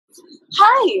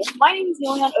Hi, my name is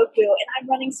Yolian Ogbu, and I'm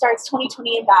Running Start's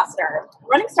 2020 ambassador.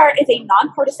 Running Start is a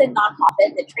nonpartisan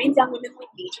nonprofit that trains young women like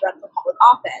me to run for public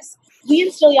office. We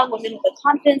instill young women with the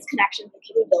confidence, connections, and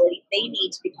capability they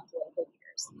need to become political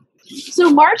leaders. So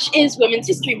March is Women's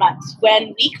History Month,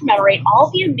 when we commemorate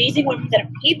all the amazing women that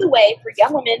have paved the way for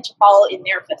young women to follow in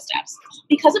their footsteps.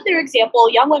 Because of their example,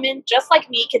 young women just like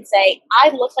me can say, I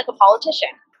look like a politician.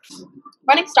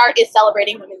 Running Start is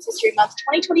celebrating Women's History Month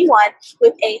 2021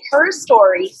 with a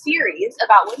HERstory series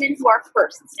about women who are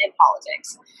firsts in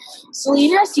politics.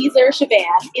 Celina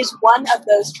Caesar-Chavannes is one of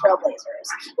those trailblazers.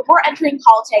 Before entering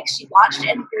politics, she launched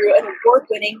and grew an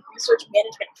award-winning research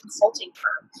management consulting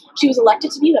firm. She was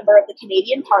elected to be a member of the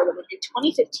Canadian Parliament in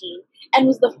 2015 and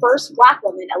was the first Black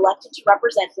woman elected to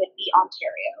represent Whitby,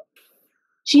 Ontario.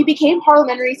 She became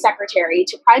Parliamentary Secretary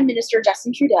to Prime Minister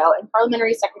Justin Trudeau and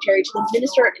Parliamentary Secretary to the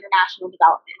Minister of International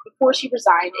Development before she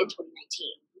resigned in 2019.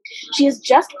 She has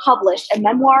just published a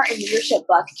memoir and leadership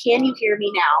book, Can You Hear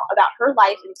Me Now?, about her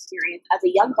life and experience as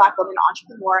a young Black woman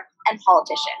entrepreneur and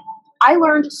politician. I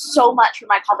learned so much from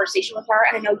my conversation with her,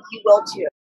 and I know you will too.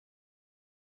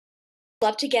 I'd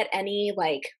love to get any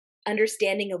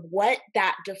understanding of what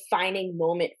that defining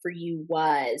moment for you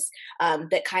was,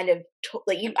 that kind of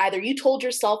you told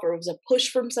yourself, or it was a push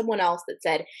from someone else that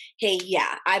said, hey,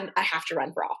 yeah, I have to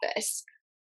run for office.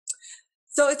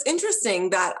 So it's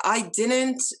interesting that I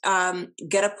didn't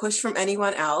get a push from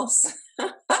anyone else.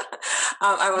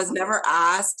 I was never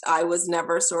asked. I was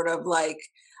never sort of like,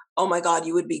 oh my God,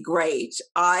 you would be great.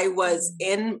 I was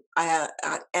in an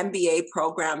MBA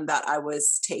program that I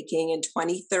was taking in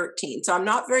 2013. So I'm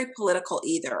not very political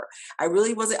either. I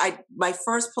really wasn't. My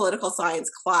first political science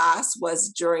class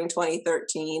was during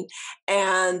 2013,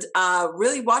 and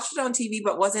really watched it on TV,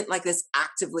 but wasn't like this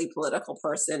actively political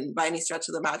person by any stretch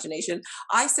of the imagination.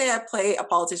 I say I play a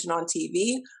politician on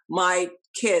TV. My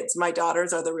kids, my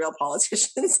daughters, are the real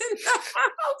politicians in the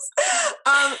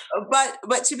house.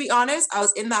 But to be honest, I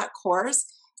was in that course,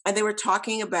 and they were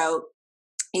talking about,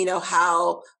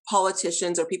 how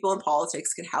politicians or people in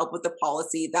politics can help with the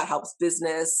policy that helps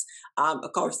business.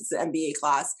 Of course, it's an MBA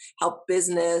class, help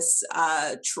business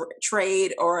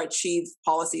trade or achieve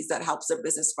policies that helps their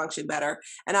business function better.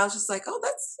 And I was just like, oh,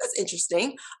 that's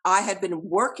interesting. I had been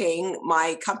working,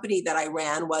 my company that I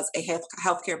ran was a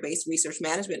healthcare-based research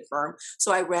management firm.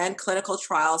 So I ran clinical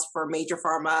trials for major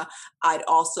pharma. I'd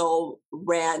also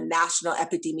ran national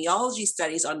epidemiology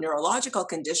studies on neurological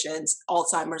conditions,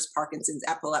 Alzheimer's, Parkinson's,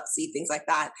 epilepsy, things like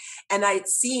that. And I'd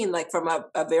seen, from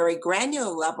a very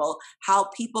granular level, how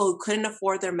people who couldn't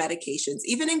afford their medications,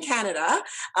 even in Canada,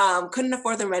 couldn't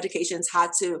afford their medications,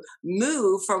 had to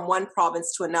move from one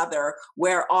province to another,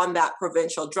 where on that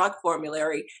provincial drug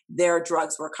formulary, their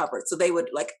drugs were covered. So they would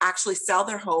actually sell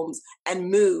their homes and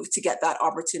move to get that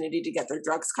opportunity to get their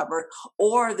drugs covered,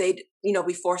 or they'd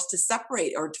be forced to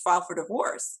separate or to file for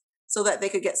divorce so that they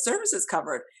could get services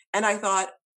covered. And I thought,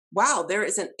 wow, there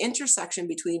is an intersection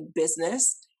between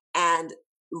business and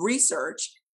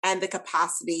research and the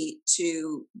capacity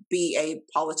to be a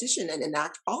politician and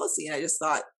enact policy. And I just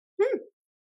thought,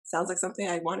 sounds like something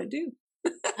I want to do.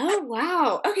 Oh,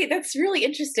 wow. Okay, that's really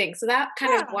interesting. So that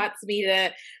kind of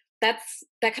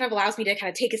that kind of allows me to kind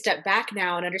of take a step back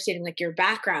now and understanding your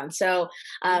background. So,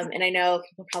 and I know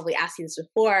people probably asked you this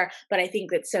before, but I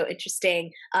think that's so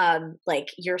interesting.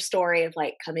 Your story of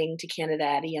coming to Canada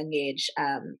at a young age,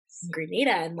 in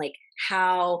Grenada, and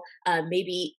how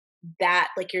maybe that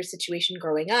your situation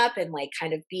growing up and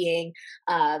kind of being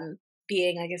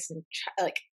I guess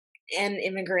an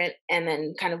immigrant, and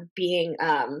then kind of being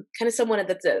kind of someone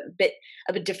that's a bit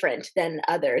different than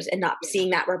others, and not seeing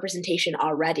that representation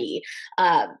already.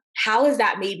 How has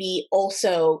that maybe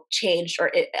also changed, or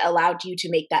it allowed you to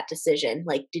make that decision?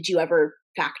 Did you ever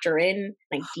factor in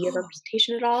an idea of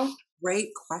representation at all? Great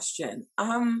question.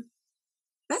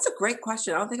 That's a great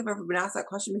question. I don't think I've ever been asked that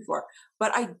question before,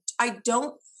 but I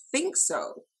don't think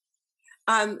so.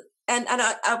 And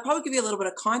I'll probably give you a little bit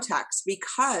of context,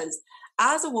 because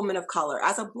as a woman of color,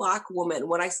 as a Black woman,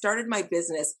 when I started my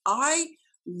business, I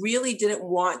really didn't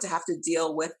want to have to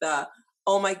deal with the,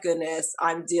 oh my goodness,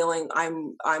 I'm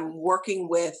working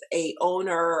with a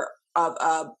owner of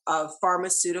a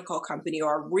pharmaceutical company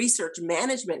or a research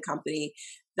management company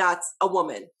that's a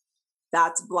woman,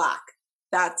 that's Black,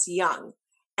 that's young.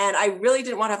 And I really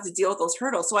didn't want to have to deal with those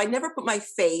hurdles. So I never put my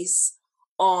face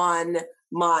on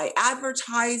my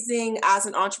advertising as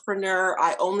an entrepreneur.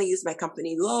 I only used my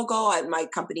company logo and my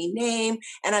company name,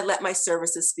 and I let my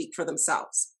services speak for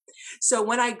themselves. So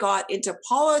when I got into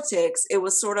politics, it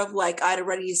was sort of like I'd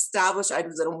already established, I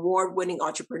was an award-winning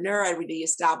entrepreneur, I already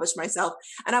established myself,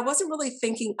 and I wasn't really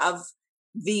thinking of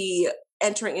the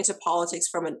entering into politics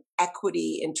from an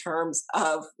equity in terms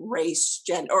of race,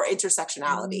 gender, or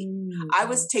intersectionality. I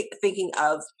was thinking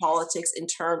of politics in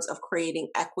terms of creating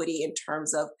equity, in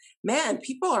terms of, man,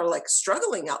 people are like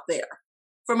struggling out there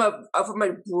from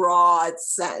a broad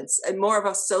sense, and more of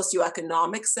a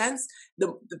socioeconomic sense,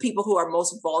 the people who are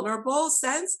most vulnerable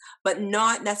sense, but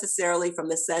not necessarily from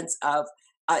the sense of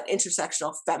an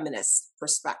intersectional feminist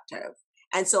perspective.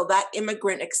 And so that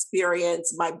immigrant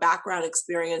experience, my background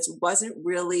experience, wasn't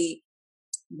really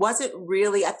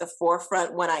at the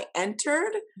forefront when I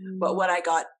entered, but when I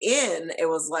got in, it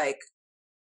was like,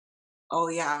 oh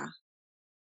yeah,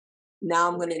 now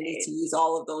I'm going to need to use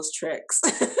all of those tricks.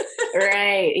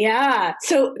 Right. Yeah.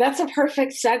 So that's a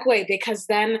perfect segue, because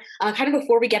then kind of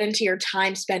before we get into your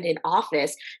time spent in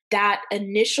office, that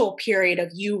initial period of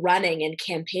you running and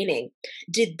campaigning,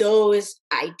 did those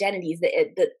identities,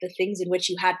 the things in which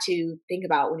you had to think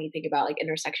about when you think about like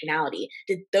intersectionality,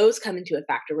 did those come into a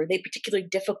factor? Were they particularly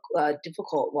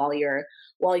difficult while you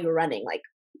were running? Like,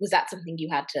 was that something you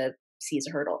had to see as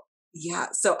a hurdle? Yeah.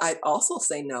 So I'd also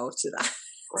say no to that.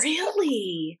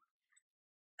 Really?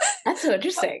 That's so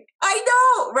interesting. I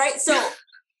know, right? So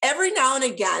every now and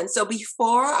again, so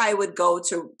before I would go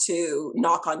to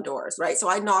knock on doors, right? So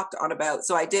I knocked on about,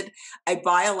 so I did a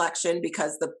by-election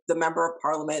because the member of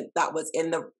parliament that was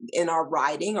in our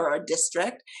riding or our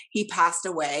district, he passed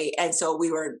away. And so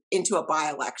we were into a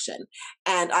by-election,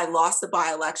 and I lost the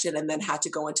by-election and then had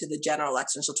to go into the general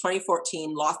election. So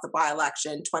 2014, lost the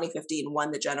by-election, 2015,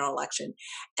 won the general election.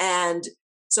 And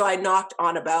so I knocked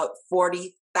on about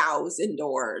 40,000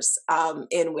 doors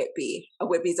in Whitby.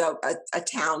 Whitby's a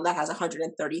town that has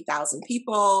 130,000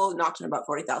 people, knocked on about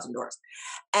 40,000 doors.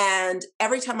 And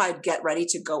every time I'd get ready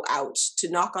to go out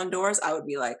to knock on doors, I would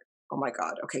be like, oh my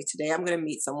God, okay, today I'm going to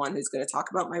meet someone who's going to talk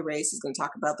about my race, who's going to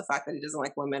talk about the fact that he doesn't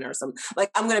like women or something.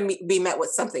 Like, I'm going to be met with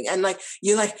something. And like,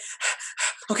 you like,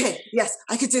 okay, yes,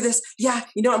 I could do this. Yeah,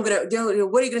 I'm going to do,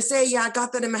 what are you going to say? Yeah, I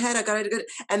got that in my head. I got it.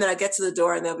 And then I get to the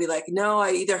door and they'll be like, no,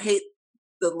 I either hate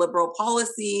the liberal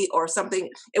policy or something.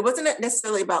 It wasn't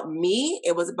necessarily about me.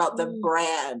 It was about the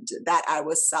brand that I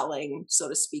was selling, so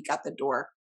to speak, at the door.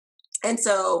 And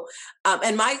so,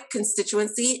 and my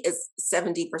constituency is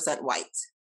 70% white.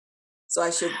 So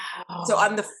so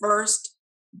I'm the first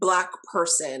Black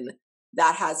person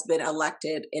that has been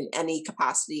elected in any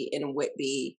capacity in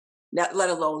Whitby, let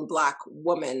alone Black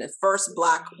woman, first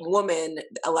Black woman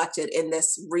elected in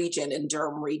this region, in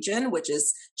Durham region, which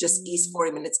is just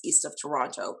 40 minutes east of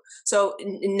Toronto. So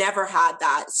never had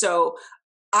that. So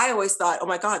I always thought, oh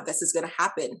my God, this is going to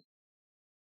happen.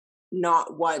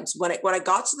 Not once. When I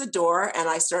got to the door and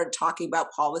I started talking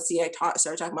about policy,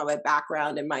 started talking about my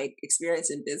background and my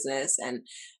experience in business and,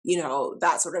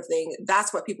 that sort of thing.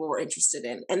 That's what people were interested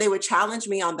in. And they would challenge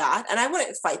me on that. And I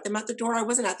wouldn't fight them at the door. I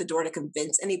wasn't at the door to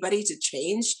convince anybody to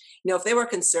change. If they were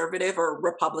conservative or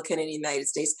Republican in the United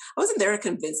States, I wasn't there to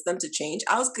convince them to change.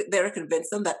 I was there to convince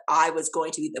them that I was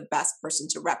going to be the best person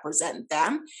to represent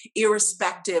them,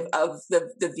 irrespective of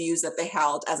the views that they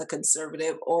held as a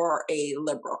conservative or a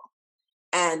liberal.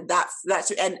 And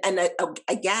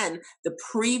again, the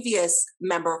previous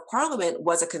member of parliament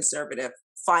was a conservative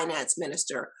finance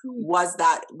minister, was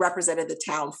that represented the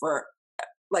town for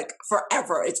like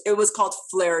forever. It was called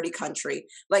Flaherty country.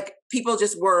 Like people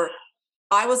just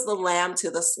I was the lamb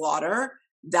to the slaughter,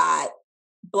 that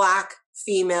Black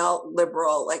female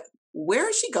liberal, like, where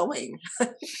is she going?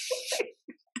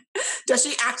 Does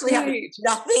she actually have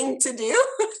nothing to do?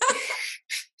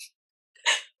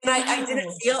 And I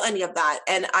didn't feel any of that.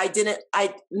 And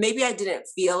maybe I didn't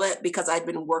feel it because I'd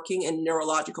been working in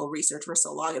neurological research for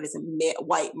so long. It is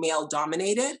white male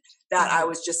dominated that I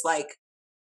was just like,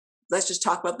 let's just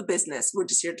talk about the business. We're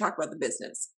just here to talk about the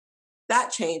business.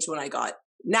 That changed when I got.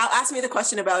 Now ask me the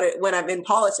question about it when I'm in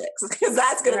politics, because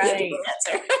that's going to be a different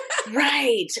answer.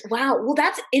 Right. Wow. Well,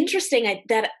 that's interesting.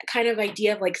 That kind of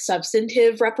idea of like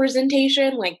substantive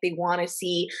representation, like they want to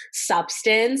see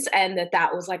substance, and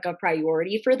that was like a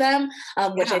priority for them,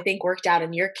 which I think worked out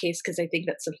in your case, because I think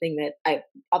that's something that I've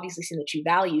obviously seen that you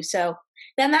value. So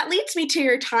then that leads me to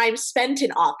your time spent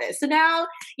in office. So now,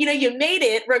 you made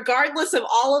it regardless of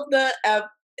all of the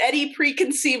any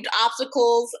preconceived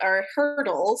obstacles or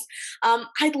hurdles.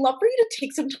 I'd love for you to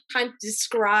take some time to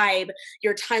describe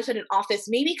your time spent in office,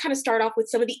 maybe kind of start off with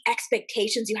some of the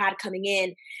expectations you had coming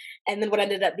in, and then what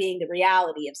ended up being the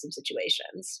reality of some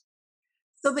situations.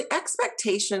 So the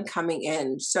expectation coming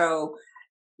in, so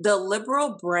the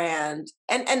liberal brand,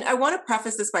 and I want to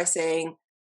preface this by saying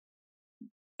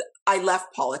I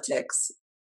left politics.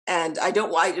 And I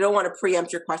don't want to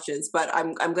preempt your questions, but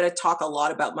I'm going to talk a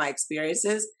lot about my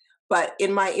experiences. But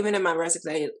even in my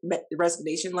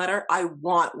resignation letter, I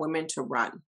want women to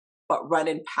run, but run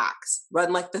in packs,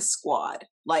 run like the squad.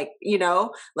 Like,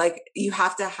 like you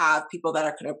have to have people that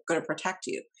are going to protect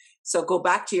you. So go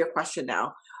back to your question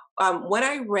now. When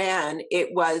I ran,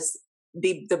 it was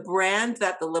the brand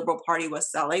that the Liberal Party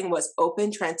was selling was open,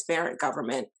 transparent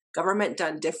government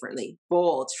done differently,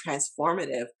 bold,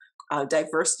 transformative.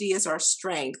 Diversity is our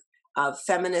strength.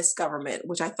 Feminist government,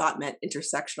 which I thought meant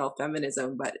intersectional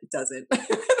feminism, but it doesn't.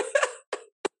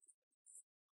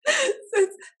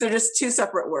 They're just two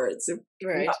separate words.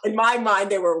 Right. In my mind,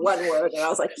 they were one word, and I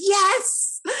was like,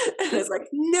 yes! And it's like,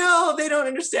 no, they don't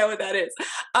understand what that is.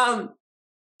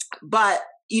 But,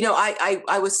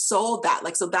 I was sold that.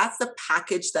 Like, so that's the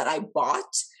package that I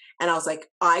bought. And I was like,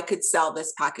 I could sell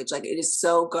this package. Like, it is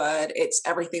so good. It's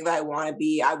everything that I want to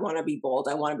be. I want to be bold.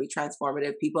 I want to be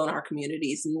transformative. People in our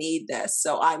communities need this.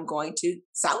 So I'm going to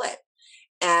sell it.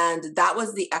 And that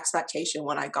was the expectation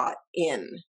when I got in.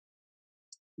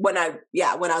 When I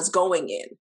was going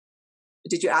in.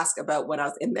 Did you ask about when I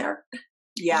was in there?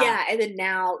 Yeah. Yeah. And then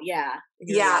now, yeah.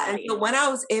 Yeah. And so when I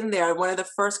was in there, one of the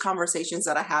first conversations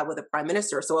that I had with the prime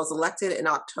minister, so I was elected in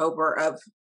October of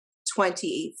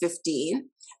 2015.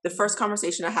 The first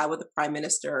conversation I had with the prime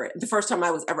minister, the first time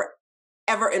I was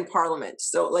ever in parliament.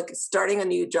 So like starting a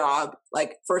new job,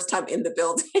 like first time in the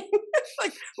building,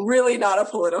 like really not a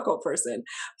political person.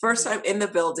 First time in the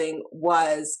building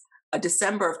was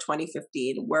December of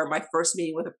 2015, where my first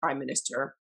meeting with the prime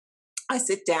minister, I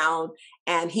sit down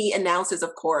and he announces,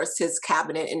 of course, his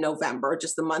cabinet in November,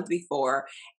 just the month before,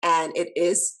 and it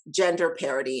is gender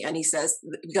parity. And he says,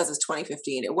 because it's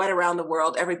 2015, it went around the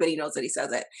world. Everybody knows that he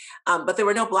says it. But there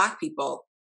were no Black people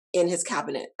in his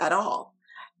cabinet at all.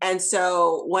 And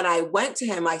so when I went to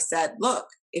him, I said, look,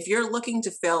 if you're looking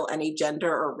to fill any gender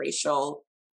or racial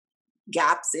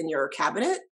gaps in your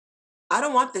cabinet, I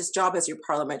don't want this job as your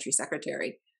parliamentary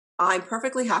secretary. I'm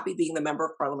perfectly happy being the member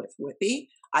of parliament for Whitby.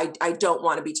 I don't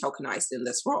want to be tokenized in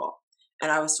this role.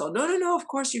 And I was told, no, of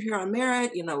course you're here on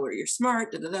merit, where you're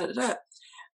smart, da, da, da, da, da.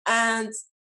 And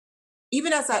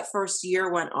even as that first year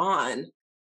went on,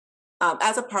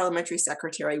 as a parliamentary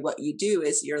secretary, what you do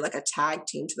is you're like a tag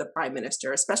team to the prime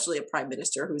minister, especially a prime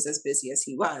minister who's as busy as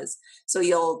he was. So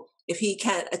if he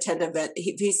can't attend an event,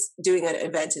 if he's doing an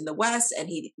event in the West and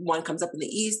one comes up in the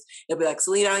East, he'll be like,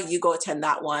 Celina, you go attend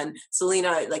that one.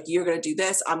 Celina, like you're going to do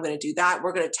this, I'm going to do that.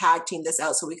 We're going to tag team this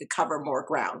out so we could cover more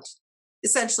ground.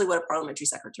 Essentially what a parliamentary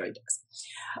secretary does.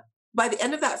 By the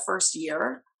end of that first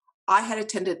year, I had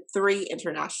attended 3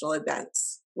 international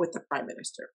events with the prime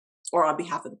minister, or on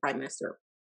behalf of the prime minister.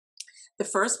 The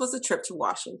first was a trip to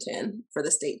Washington for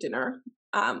the state dinner,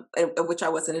 in which I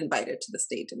wasn't invited to the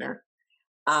state dinner.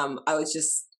 I was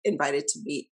just invited to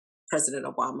meet President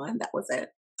Obama, and that was it.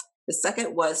 The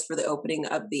second was for the opening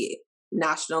of the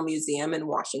National Museum in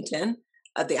Washington,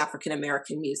 the African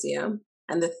American Museum.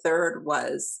 And the third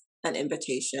was an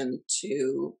invitation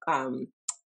to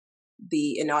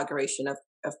the inauguration of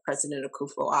President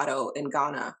Akufo-Addo in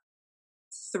Ghana.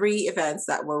 3 events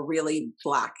that were really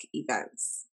Black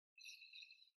events.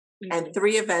 Mm-hmm. And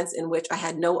 3 events in which I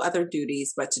had no other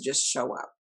duties but to just show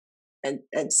up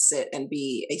and sit and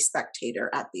be a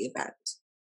spectator at the event.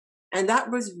 And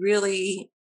that was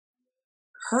really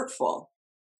hurtful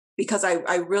because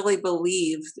I really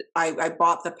believed I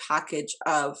bought the package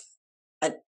of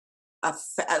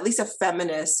at least a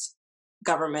feminist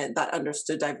government that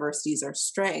understood diversity as our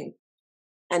strength.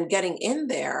 And getting in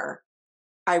there,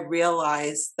 I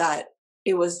realized that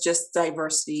it was just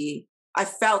diversity. I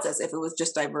felt as if it was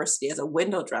just diversity as a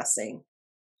window dressing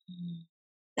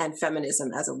and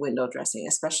feminism as a window dressing,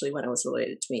 especially when it was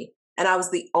related to me. And I was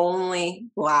the only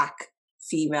Black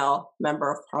female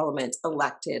member of parliament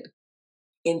elected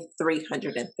in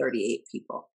 338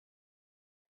 people.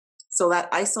 So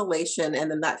that isolation and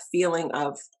then that feeling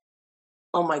of,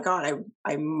 oh my God,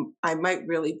 I might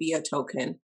really be a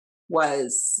token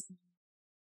was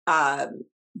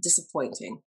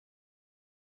disappointing.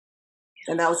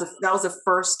 And that was the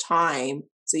first time.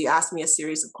 So you asked me a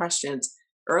series of questions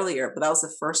earlier, but that was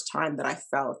the first time that I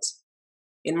felt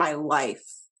in my life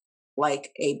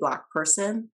like a Black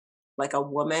person, like a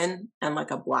woman, and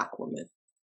like a Black woman.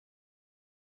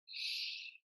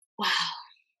 Wow.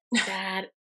 That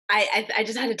I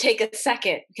just had to take a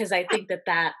second because I think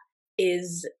that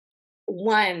is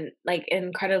one like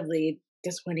incredibly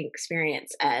disappointing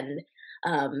experience. And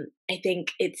I think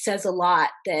it says a lot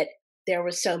that there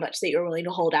was so much that you're willing to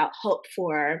hold out hope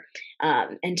for,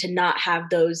 and to not have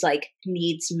those like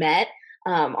needs met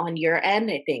on your end,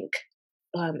 I think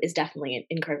is definitely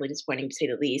incredibly disappointing to say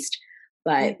the least.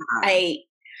 But yeah.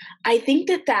 I think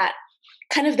that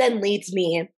kind of then leads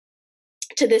me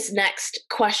to this next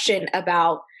question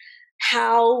about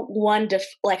how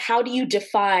how do you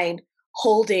define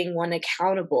holding one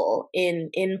accountable in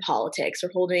politics, or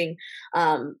holding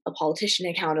a politician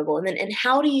accountable, and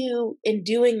how do you, in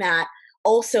doing that,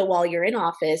 also while you're in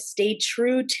office, stay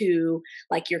true to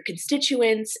like your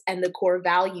constituents and the core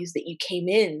values that you came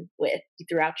in with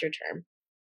throughout your term?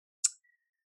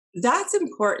 That's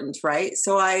important, right?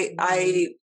 So I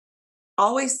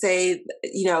always say,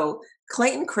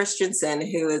 Clayton Christensen,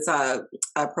 who is a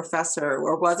professor,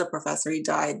 or was a professor, he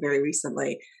died very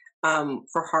recently,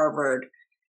 for Harvard,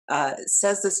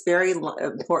 says this very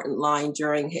important line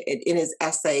in his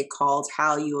essay called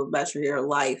 "How You Will Measure Your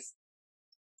Life."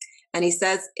 And he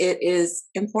says it is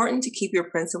important to keep your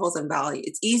principles and values.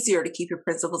 It's easier to keep your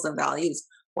principles and values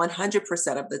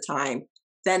 100% of the time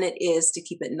than it is to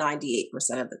keep it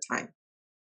 98% of the time.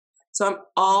 So I'm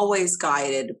always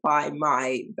guided by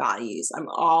my values. I'm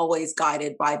always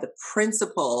guided by the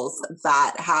principles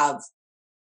that have,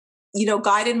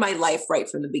 guided my life right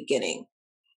from the beginning.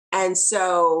 And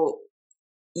so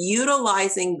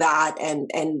utilizing that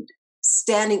and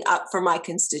standing up for my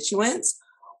constituents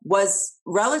was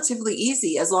relatively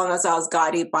easy, as long as I was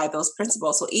guided by those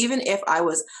principles. So even if I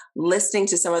was listening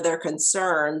to some of their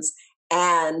concerns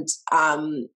and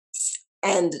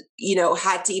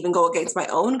had to even go against my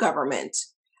own government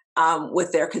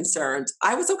with their concerns,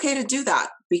 I was okay to do that,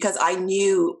 because I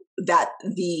knew that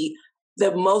the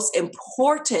most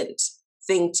important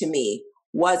thing to me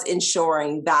was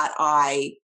ensuring that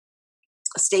I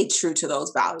stayed true to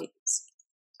those values.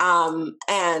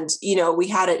 We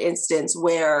had an instance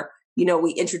where,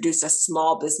 we introduced a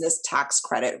small business tax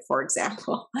credit, for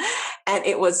example, and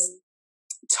it was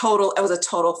a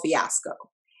total fiasco.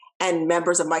 And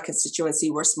members of my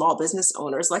constituency were small business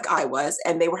owners like I was,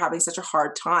 and they were having such a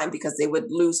hard time because they would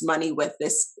lose money with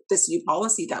this new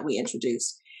policy that we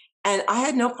introduced. And I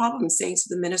had no problem saying to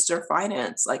the Minister of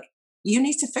Finance, like, you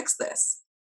need to fix this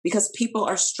because people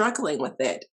are struggling with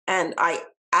it. And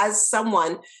as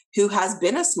someone who has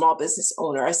been a small business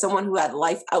owner, as someone who had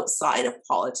life outside of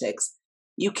politics,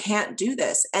 you can't do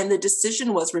this. And the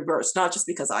decision was reversed, not just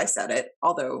because I said it,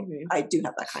 although I do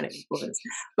have that kind of influence,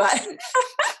 but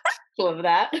love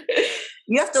that.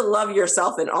 You have to love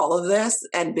yourself in all of this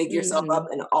and big yourself up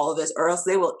in all of this, or else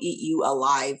they will eat you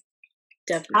alive.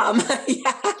 Definitely.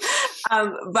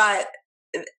 But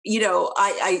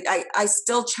I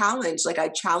still challenge. Like, I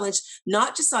challenged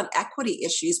not just on equity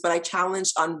issues, but I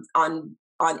challenged on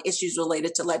issues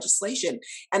related to legislation.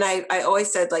 And I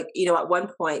always said, like, at one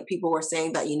point people were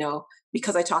saying that,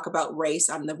 because I talk about race,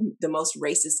 I'm the most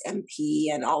racist MP,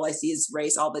 and all I see is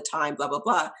race all the time, blah, blah,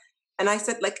 blah. And I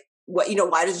said, like, what,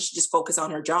 why doesn't she just focus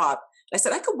on her job? I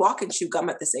said, I could walk and chew gum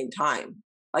at the same time.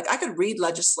 Like, I could read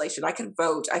legislation, I could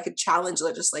vote, I could challenge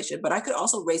legislation, but I could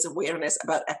also raise awareness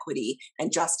about equity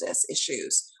and justice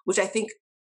issues, which I think,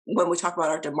 when we talk about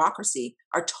our democracy,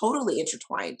 are totally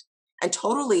intertwined and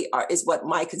totally is what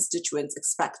my constituents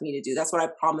expect me to do. That's what I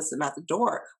promise them at the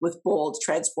door, with bold,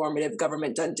 transformative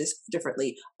government done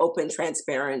differently, open,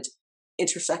 transparent,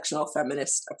 intersectional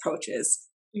feminist approaches.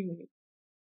 Mm-hmm.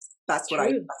 That's what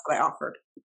I offered.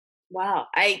 Wow.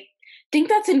 I think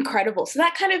that's incredible. So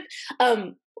that kind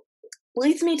of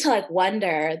leads me to like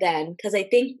wonder then, because I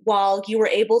think while you were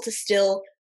able to still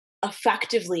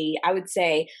effectively, I would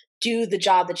say, do the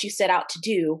job that you set out to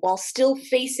do, while still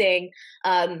facing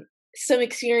some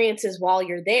experiences while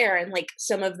you're there, and like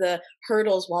some of the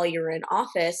hurdles while you're in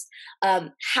office,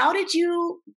 how did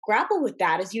you grapple with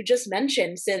that, as you just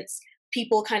mentioned, since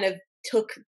people kind of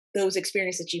took those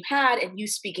experiences that you had and you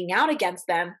speaking out against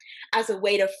them as a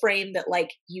way to frame that,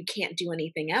 like, you can't do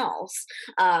anything else,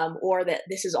 or that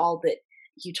this is all that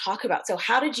you talk about. So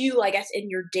how did you, I guess, in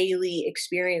your daily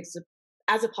experience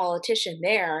as a politician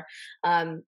there,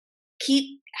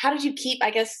 keep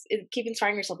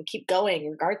inspiring yourself and keep going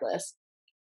regardless?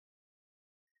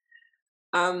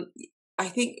 I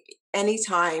think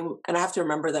anytime, and I have to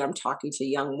remember that I'm talking to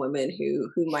young women who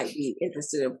might be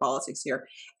interested in politics here,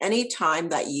 anytime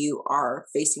that you are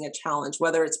facing a challenge,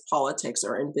 whether it's politics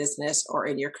or in business or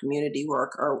in your community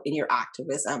work or in your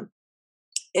activism,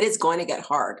 it is going to get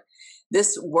hard.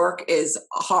 This work is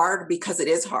hard because it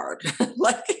is hard.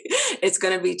 Like, it's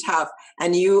going to be tough.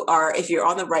 And if you're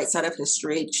on the right side of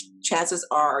history, chances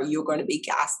are you're going to be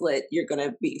gaslit. You're going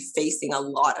to be facing a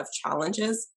lot of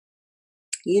challenges.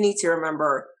 You need to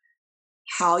remember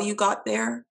how you got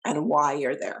there and why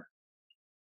you're there.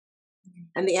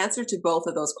 And the answer to both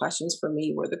of those questions for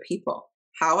me were the people.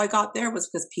 How I got there was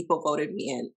because people voted me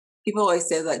in. People always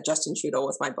say that Justin Trudeau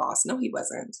was my boss. No, he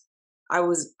wasn't.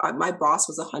 My boss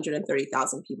was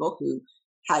 130,000 people who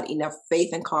had enough faith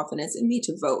and confidence in me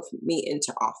to vote me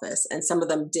into office. And some of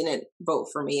them didn't vote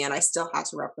for me, and I still had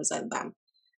to represent them.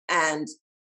 And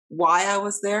why I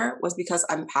was there was because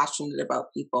I'm passionate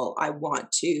about people. I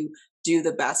want to do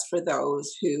the best for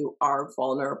those who are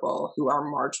vulnerable, who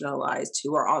are marginalized,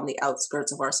 who are on the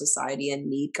outskirts of our society and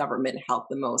need government help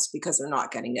the most because they're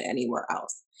not getting it anywhere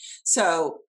else.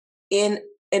 So in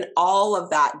all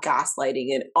of that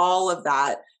gaslighting and all of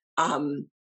that, and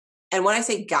when I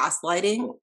say gaslighting,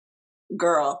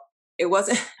 girl, it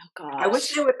wasn't. Oh, I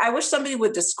wish somebody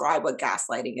would describe what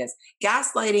gaslighting is.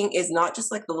 Gaslighting is not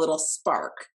just like the little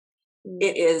spark.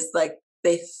 It is like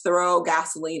they throw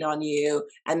gasoline on you,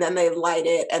 and then they light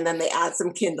it, and then they add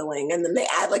some kindling, and then they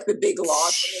add like the big log,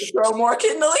 and they throw more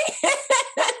kindling.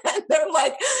 And they're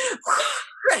like,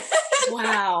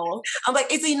 wow. I'm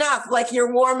like, it's enough. Like,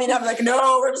 you're warming up. Like,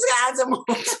 no, we're just gonna add some more.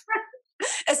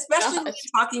 Especially when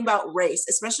you're talking about race,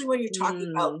 especially when you're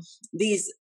talking about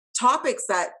these topics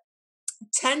that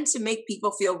tend to make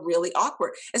people feel really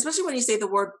awkward, especially when you say the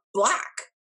word Black.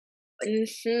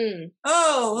 Like,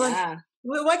 like,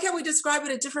 why can't we describe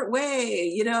it a different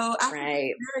way? You know,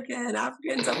 African American,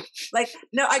 Africans. Like,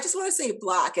 no, I just want to say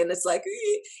Black. And it's like,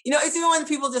 you know, it's even when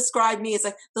people describe me, it's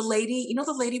like the lady, you know,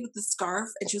 the lady with the scarf,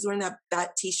 and she was wearing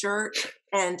that t-shirt,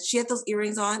 and she had those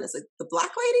earrings on. It's like, the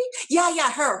Black lady?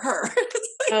 Yeah, her.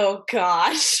 Like, oh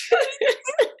gosh.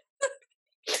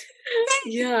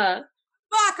 Yeah.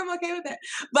 Black, I'm okay with it.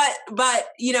 But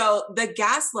you know, the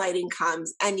gaslighting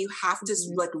comes, and you have to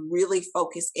like really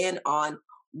focus in on,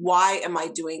 why am I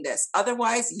doing this?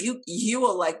 Otherwise, you'll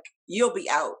be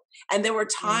out. And there were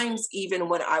times even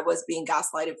when I was being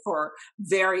gaslighted for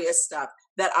various stuff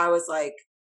that I was like,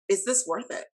 is this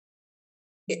worth it?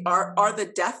 Are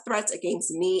the death threats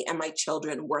against me and my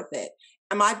children worth it?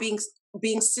 Am I being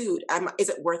sued? Is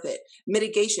it worth it?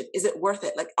 Mitigation, is it worth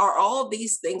it? Like, are all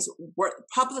these things worth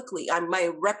publicly? My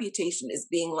reputation is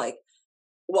being like,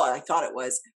 well, I thought it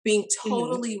was being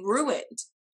totally ruined.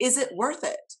 Is it worth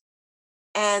it?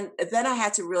 And then I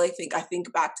had to really think. I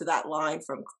think back to that line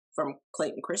from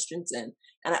Clayton Christensen,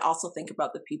 and I also think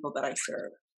about the people that I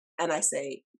serve, and I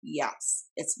say, yes,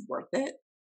 it's worth it,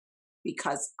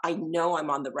 because I know I'm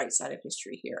on the right side of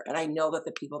history here, and I know that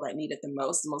the people that need it the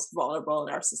most vulnerable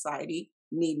in our society,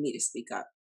 need me to speak up.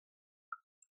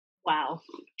 Wow,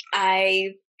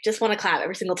 I just want to clap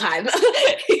every single time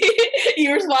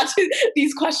you respond to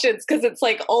these questions, because it's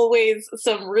like always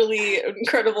some really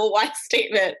incredible wise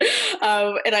statement,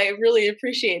 and I really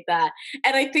appreciate that.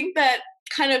 And I think that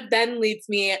kind of then leads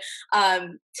me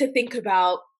to think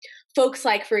about folks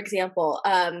like, for example,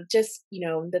 just, you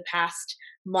know, the past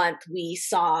month we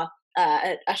saw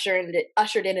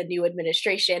ushered in a new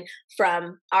administration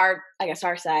from our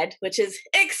side, which is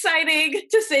exciting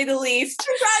to say the least.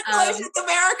 Congratulations,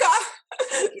 America!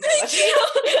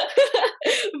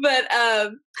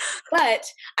 But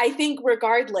I think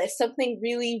regardless, something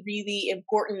really, really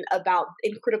important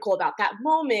and critical about that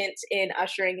moment in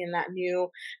ushering in that new,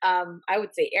 I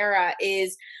would say, era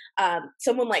is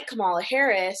someone like Kamala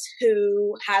Harris,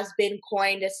 who has been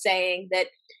coined as saying that,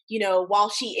 you know, while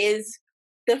she is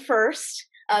the first,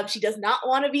 she does not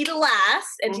want to be the last,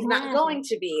 and she's not going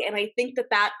to be. And I think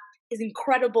that is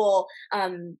incredible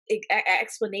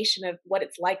explanation of what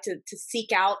it's like to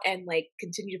seek out and like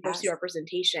continue to pursue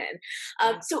representation.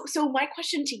 So my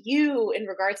question to you in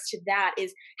regards to that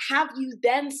is, have you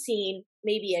then seen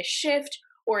maybe a shift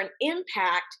or an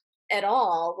impact at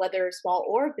all, whether small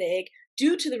or big,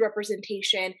 due to the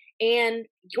representation and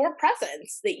your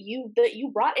presence that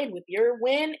you brought in with your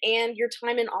win and your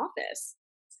time in office?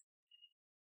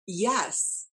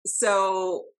 Yes.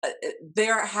 So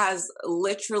there has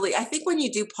literally, I think when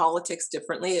you do politics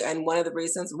differently, and one of the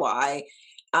reasons why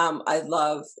I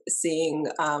love seeing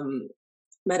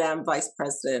Madame Vice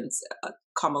President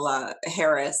Kamala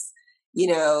Harris, you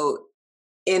know,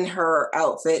 in her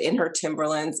outfit, in her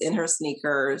Timberlands, in her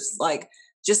sneakers, like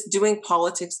just doing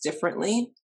politics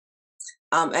differently,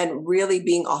 and really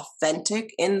being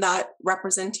authentic in that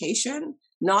representation.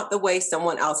 Not the way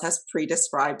someone else has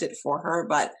pre-described it for her,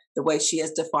 but the way she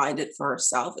has defined it for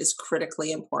herself is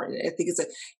critically important. I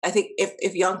think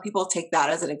if young people take that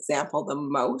as an example the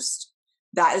most,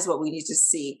 that is what we need to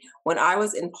see. When I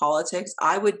was in politics,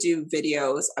 I would do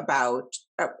videos about,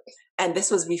 and this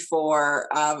was before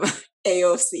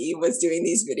AOC was doing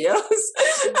these videos.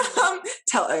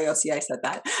 Tell AOC I said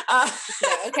that.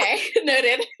 Okay,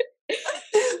 noted.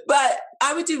 But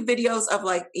I would do videos of,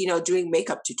 like, you know, doing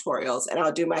makeup tutorials, and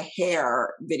I'll do my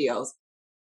hair videos.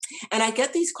 And I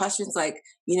get these questions like,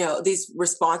 you know, these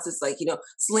responses like, you know,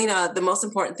 Celina, the most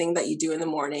important thing that you do in the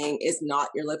morning is not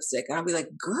your lipstick. And I'll be like,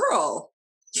 girl,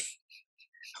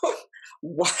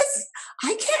 what?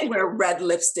 I can't wear red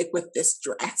lipstick with this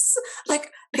dress.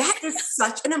 Like, that is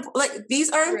such an like, these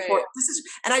are important.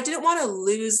 And I didn't want to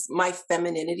lose my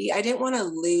femininity. I didn't want to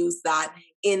lose that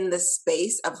in the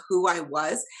space of who I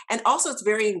was. And also it's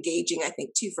very engaging, I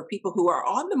think, too, for people who are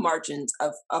on the margins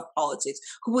of politics,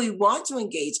 who we want to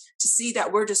engage, to see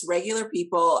that we're just regular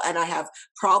people. And I have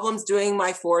problems doing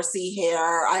my 4C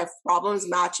hair. I have problems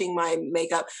matching my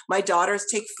makeup. My daughters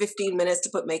take 15 minutes to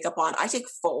put makeup on. I take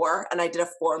 4, and I did a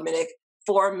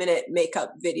 4-minute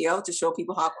makeup video to show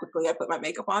people how quickly I put my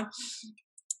makeup on.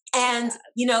 And,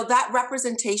 that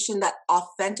representation, that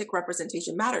authentic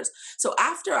representation matters. So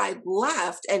after I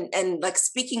left and like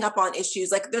speaking up on issues,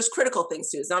 like there's critical things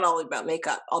too. It's not all about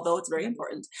makeup, although it's very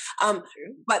important.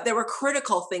 But there were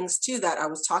critical things too that I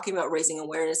was talking about raising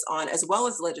awareness on, as well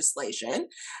as legislation.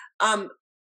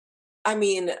 I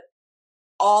mean,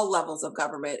 all levels of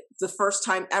government. The first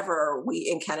time ever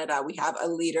in Canada, we have a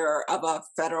leader of a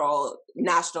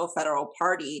national federal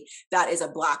party that is a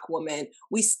Black woman.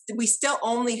 We still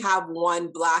only have one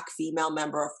Black female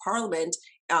member of parliament,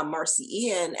 Marcy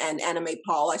Ian, and Anna May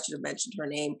Paul, I should have mentioned her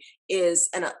name, is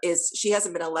she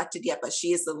hasn't been elected yet, but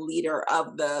she is the leader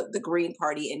of the Green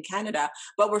Party in Canada.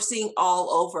 But we're seeing all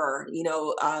over,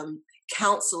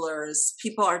 councillors,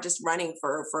 people are just running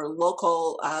for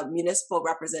local municipal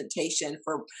representation,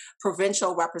 for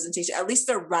provincial representation. At least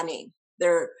they're running.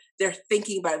 They're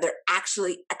thinking about it. They're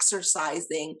actually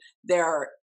exercising their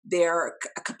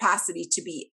capacity to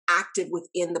be active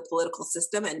within the political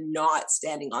system and not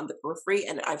standing on the periphery.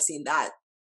 And I've seen that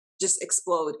just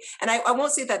explode. And I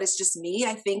won't say that it's just me.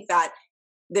 I think that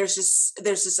there's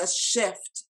just a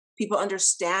shift. People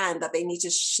understand that they need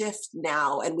to shift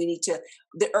now, and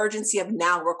the urgency of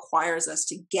now requires us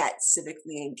to get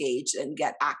civically engaged and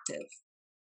get active.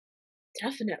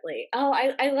 Definitely. Oh,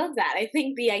 I love that. I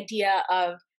think the idea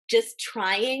of just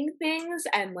trying things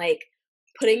and like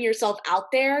putting yourself out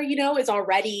there, is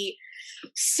already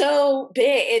so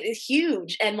big. It is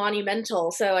huge and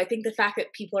monumental. So I think the fact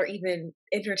that people are even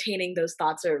entertaining those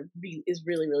thoughts is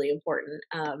really, really important.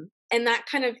 And that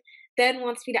kind of then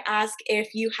wants me to ask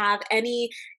if you have any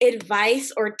advice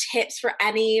or tips for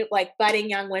any like budding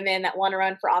young women that want to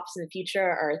run for office in the future,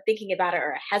 or are thinking about it,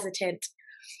 or are hesitant.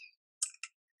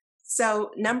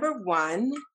 So number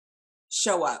 1,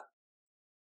 show up.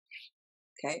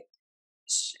 Okay.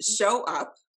 Show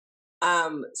up.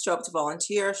 Show up to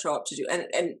volunteer, show up to do,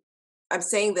 and I'm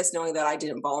saying this knowing that I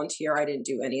didn't volunteer. I didn't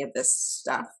do any of this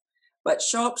stuff, but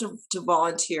show up to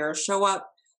volunteer, show up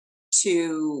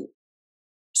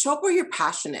where you're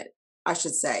passionate, I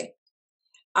should say.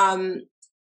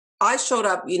 I showed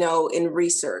up, in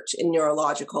research, in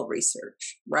neurological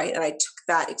research, right? And I took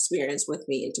that experience with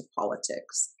me into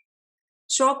politics.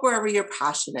 Show up wherever you're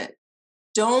passionate.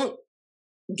 Don't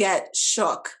get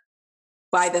shook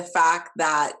by the fact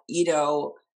that,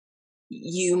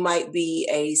 you might be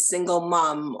a single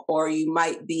mom, or you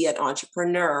might be an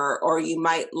entrepreneur, or you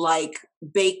might like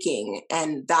baking,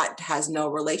 and that has no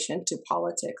relation to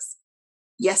politics.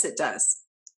 Yes, it does.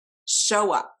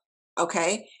 Show up,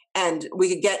 okay? And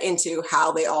we could get into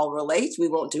how they all relate. We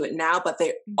won't do it now, but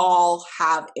they all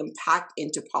have impact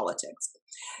into politics.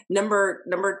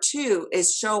 Number 2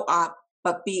 is show up,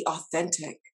 but be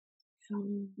authentic.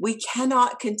 We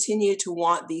cannot continue to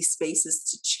want these spaces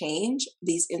to change,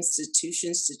 these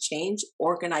institutions to change,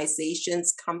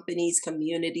 organizations, companies,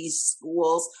 communities,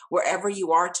 schools, wherever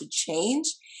you are to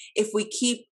change, if we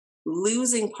keep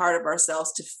losing part of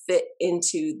ourselves to fit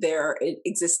into their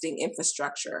existing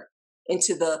infrastructure,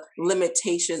 into the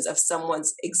limitations of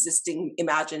someone's existing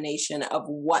imagination of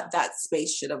what that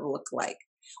space should have looked like.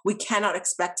 We cannot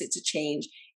expect it to change.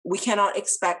 We cannot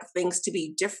expect things to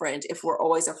be different if we're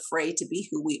always afraid to be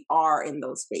who we are in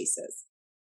those spaces.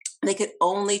 They can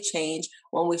only change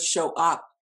when we show up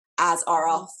as our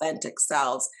authentic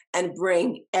selves and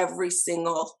bring every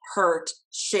single hurt,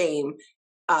 shame,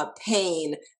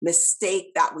 pain,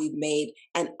 mistake that we've made,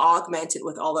 and augment it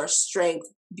with all our strength,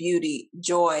 beauty,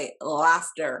 joy,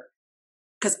 laughter.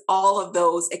 Because all of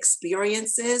those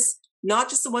experiences, not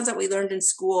just the ones that we learned in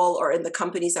school or in the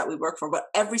companies that we work for, but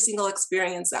every single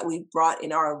experience that we've brought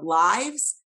in our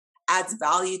lives adds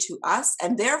value to us,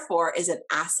 and therefore is an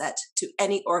asset to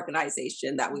any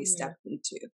organization that we step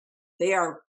into. They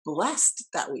are blessed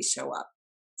that we show up.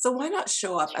 So why not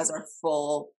show up as our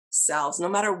full selves, no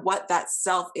matter what that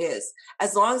self is?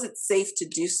 As long as it's safe to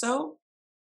do so,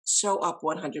 show up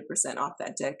 100%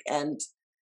 authentic, and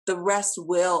the rest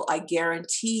will, I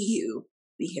guarantee you,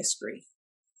 be history.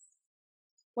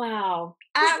 Wow,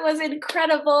 that was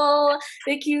incredible.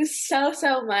 Thank you so,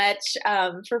 so much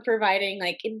for providing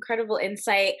like incredible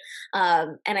insight.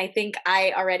 And I think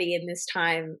I already in this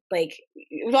time, like,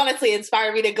 honestly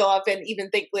inspired me to go up and even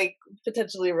think like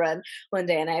potentially run one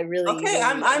day. And I really, Okay,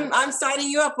 really, I'm signing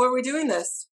you up. Where are we doing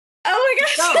this? oh my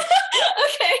Go. gosh.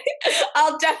 Okay.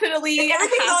 I'll definitely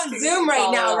Everything's have on to Zoom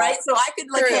right now, follow right? up. So I could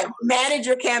like True. manage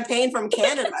your campaign from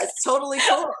Canada. It's totally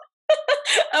cool.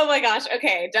 Oh my gosh.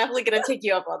 Okay. Definitely going to take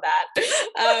you up on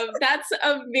that. That's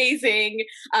amazing.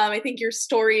 I think your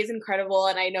story is incredible.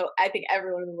 And I think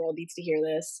everyone in the world needs to hear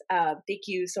this. Thank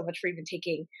you so much for even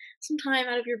taking some time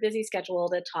out of your busy schedule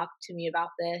to talk to me about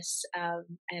this.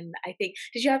 And I think,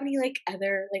 did you have any like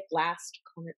other like last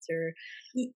comments or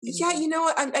Yeah, anything? you know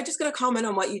what? I'm just going to comment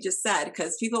on what you just said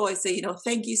because people always say,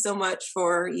 thank you so much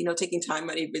for, taking time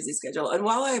out of your busy schedule. And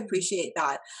while I appreciate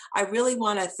that, I really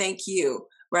want to thank you,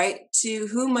 right? To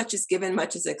whom much is given,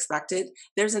 much is expected.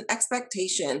 There's an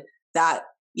expectation that,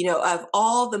 of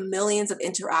all the millions of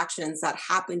interactions that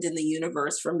happened in the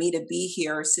universe for me to be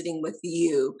here sitting with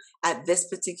you at this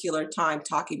particular time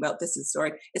talking about this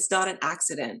story, it's not an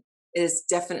accident. It is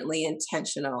definitely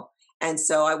intentional. And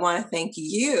so I want to thank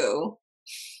you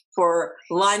for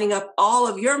lining up all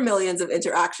of your millions of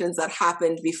interactions that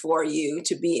happened before you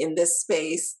to be in this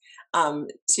space,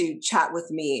 to chat with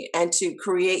me and to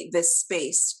create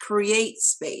space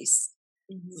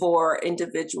for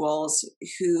individuals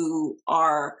who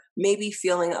are maybe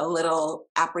feeling a little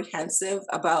apprehensive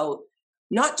about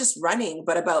not just running,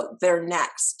 but about their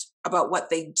next, about what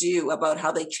they do, about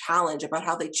how they challenge, about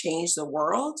how they change the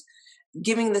world,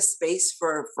 giving the space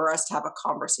for us to have a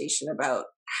conversation about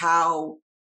how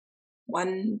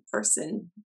one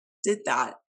person did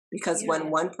that. Because when Yeah.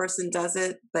 one person does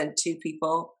it, then two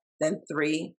people, then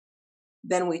three,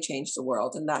 then we change the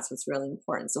world. And that's what's really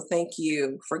important. So thank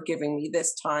you for giving me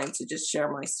this time to just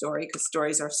share my story because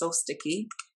stories are so sticky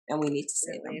and we need to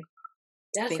say them.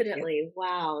 Thank you. Definitely.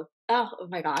 Wow. Oh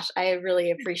my gosh. I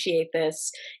really appreciate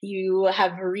this. You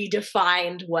have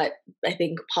redefined what I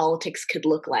think politics could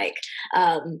look like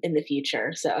in the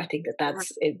future. So I think that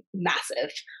that's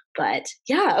massive. But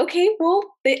yeah, okay. Well,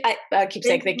 I keep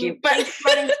saying thank you. But Thanks for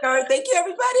running, Star. Thank you,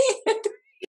 everybody.